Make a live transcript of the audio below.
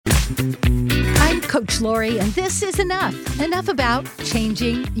I'm Coach Lori, and this is Enough about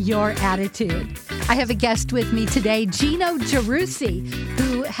changing your attitude. I have a guest with me today, Gino Gerussi,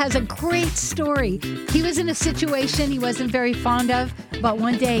 who has a great story. He was in a situation he wasn't very fond of, but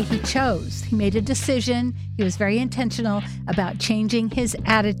one day he made a decision. He was very intentional about changing his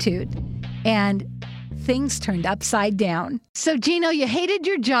attitude, and things turned upside down. So, Gino, you hated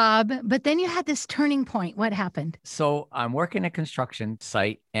your job, but then you had this turning point. What happened? So I'm working a construction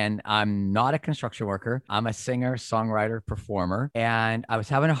site, and I'm not a construction worker. I'm a singer, songwriter, performer. And I was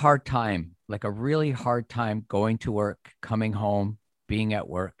having a hard time, like a really hard time going to work, coming home, being at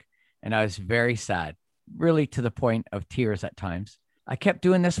work. And I was very sad, really to the point of tears at times. I kept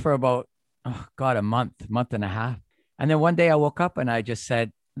doing this for about, a month and a half. And then one day I woke up and I just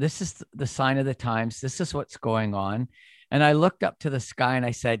said, this is the sign of the times. This is what's going on. And I looked up to the sky and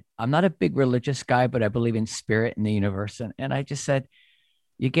I said, I'm not a big religious guy, but I believe in spirit and the universe. And I just said,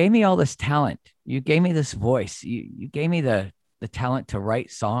 you gave me all this talent. You gave me this voice. You gave me the talent to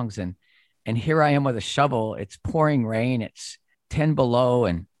write songs. And here I am with a shovel. It's pouring rain. It's 10 below.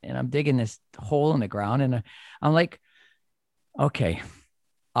 And I'm digging this hole in the ground. And I'm like, okay,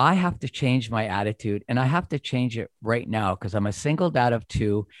 I have to change my attitude, and I have to change it right now because I'm a single dad of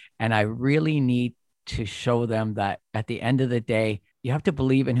two, and I really need to show them that at the end of the day, you have to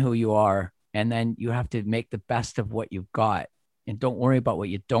believe in who you are, and then you have to make the best of what you've got, and don't worry about what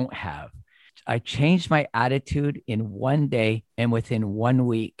you don't have. I changed my attitude in one day, and within 1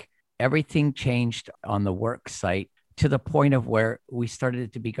 week, everything changed on the work site to the point of where we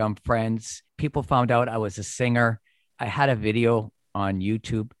started to become friends. People found out I was a singer. I had a video on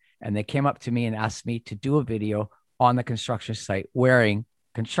YouTube, and they came up to me and asked me to do a video on the construction site wearing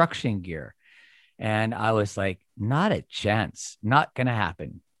construction gear. And I was like, not a chance, not going to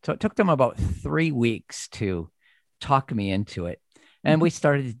happen. So it took them about 3 weeks to talk me into it. And we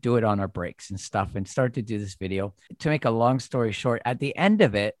started to do it on our breaks and stuff and started to do this video. To make a long story short, at the end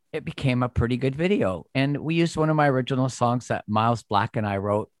of it, it became a pretty good video. And we used one of my original songs that Miles Black and I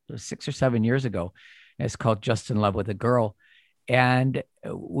wrote 6 or 7 years ago. It's called Just in Love with a Girl. And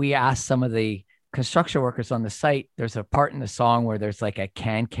we asked some of the construction workers on the site, there's a part in the song where there's like a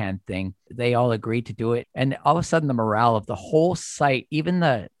can thing. They all agreed to do it. And all of a sudden the morale of the whole site, even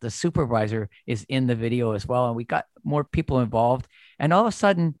the supervisor is in the video as well. And we got more people involved. And all of a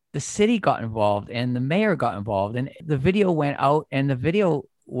sudden the city got involved and the mayor got involved, and the video went out, and the video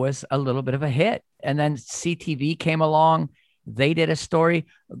was a little bit of a hit. And then CTV came along. They did a story.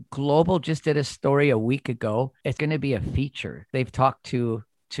 Global just did a story a week ago. It's going to be a feature. They've talked to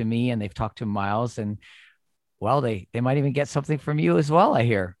me, and they've talked to Miles, and well, they might even get something from you as well, I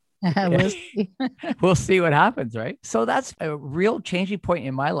hear. We'll see. We'll see what happens, right? So that's a real changing point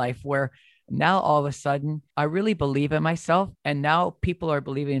in my life where now all of a sudden I really believe in myself, and now people are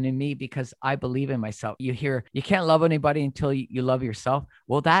believing in me because I believe in myself. You hear, you can't love anybody until you love yourself.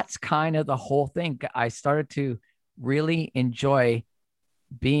 Well, that's kind of the whole thing. I started to really enjoy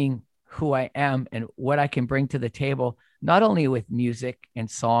being who I am and what I can bring to the table, not only with music and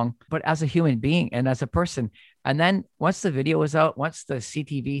song, but as a human being and as a person. And then once the video was out, once the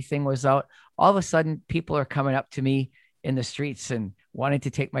CTV thing was out, all of a sudden people are coming up to me in the streets and wanting to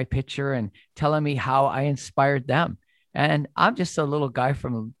take my picture and telling me how I inspired them. And I'm just a little guy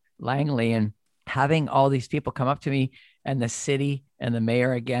from Langley, and having all these people come up to me, and the city and the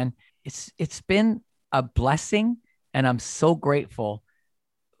mayor again, it's been a blessing. And I'm so grateful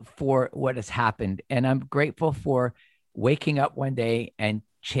for what has happened. And I'm grateful for waking up one day and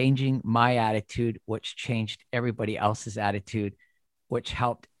changing my attitude, which changed everybody else's attitude, which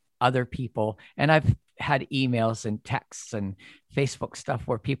helped other people. And I've had emails and texts and Facebook stuff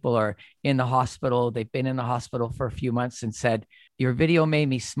where people are in the hospital. They've been in the hospital for a few months and said, your video made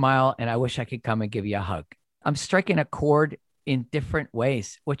me smile, and I wish I could come and give you a hug. I'm striking a chord in different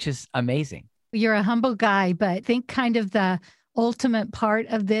ways, which is amazing. You're a humble guy, but I think kind of the ultimate part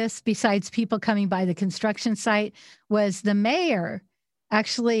of this, besides people coming by the construction site, was the mayor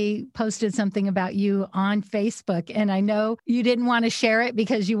actually posted something about you on Facebook. And I know you didn't want to share it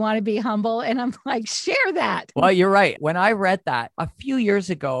because you want to be humble. And I'm like, share that. Well, you're right. When I read that a few years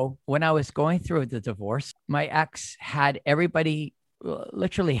ago, when I was going through the divorce, my ex had everybody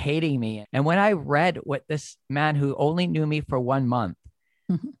literally hating me. And when I read what this man who only knew me for 1 month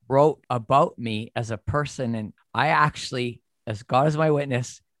wrote about me as a person, and I actually, as God is my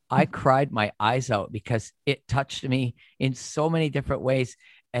witness, I cried my eyes out because it touched me in so many different ways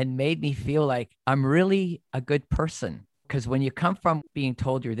and made me feel like I'm really a good person. Because when you come from being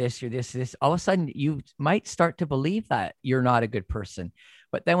told you're this, all of a sudden you might start to believe that you're not a good person.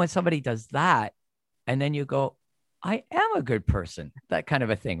 But then when somebody does that, and then you go, I am a good person. That kind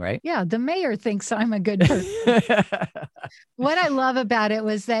of a thing, right? Yeah, the mayor thinks I'm a good person. What I love about it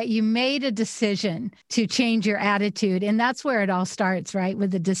was that you made a decision to change your attitude. And that's where it all starts, right?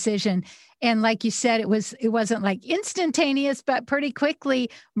 With the decision. And like you said, it wasn't like instantaneous, but pretty quickly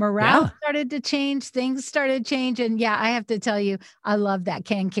morale started to change, things started to change. And yeah, I have to tell you, I love that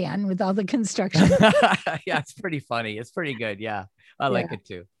can with all the construction. Yeah, it's pretty funny. It's pretty good. Yeah. I like it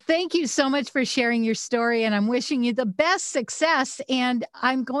too. Thank you so much for sharing your story, and I'm wishing you the best success. And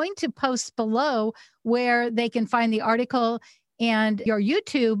I'm going to post below where they can find the article and your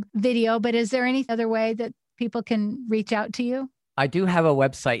YouTube video. But is there any other way that people can reach out to you? I do have a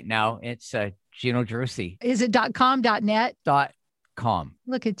website now. It's Gino Giarrusi. Is it .com, .net? .com.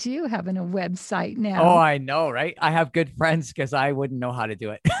 Look at you having a website now. Oh, I know, right? I have good friends because I wouldn't know how to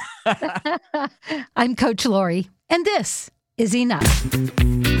do it. I'm Coach Lori, and this is Enough.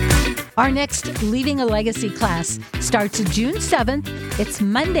 Our next Leaving a Legacy class starts June 7th. It's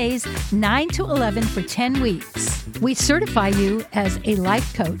Mondays, 9 to 11 for 10 weeks. We certify you as a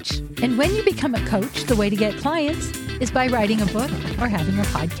life coach. And when you become a coach, the way to get clients is by writing a book or having a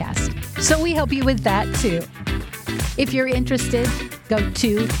podcast. So we help you with that too. If you're interested, go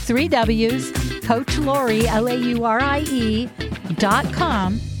to 3Ws, CoachLaurie,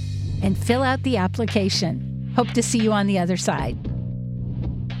 LAURIE.com, and fill out the application. Hope to see you on the other side.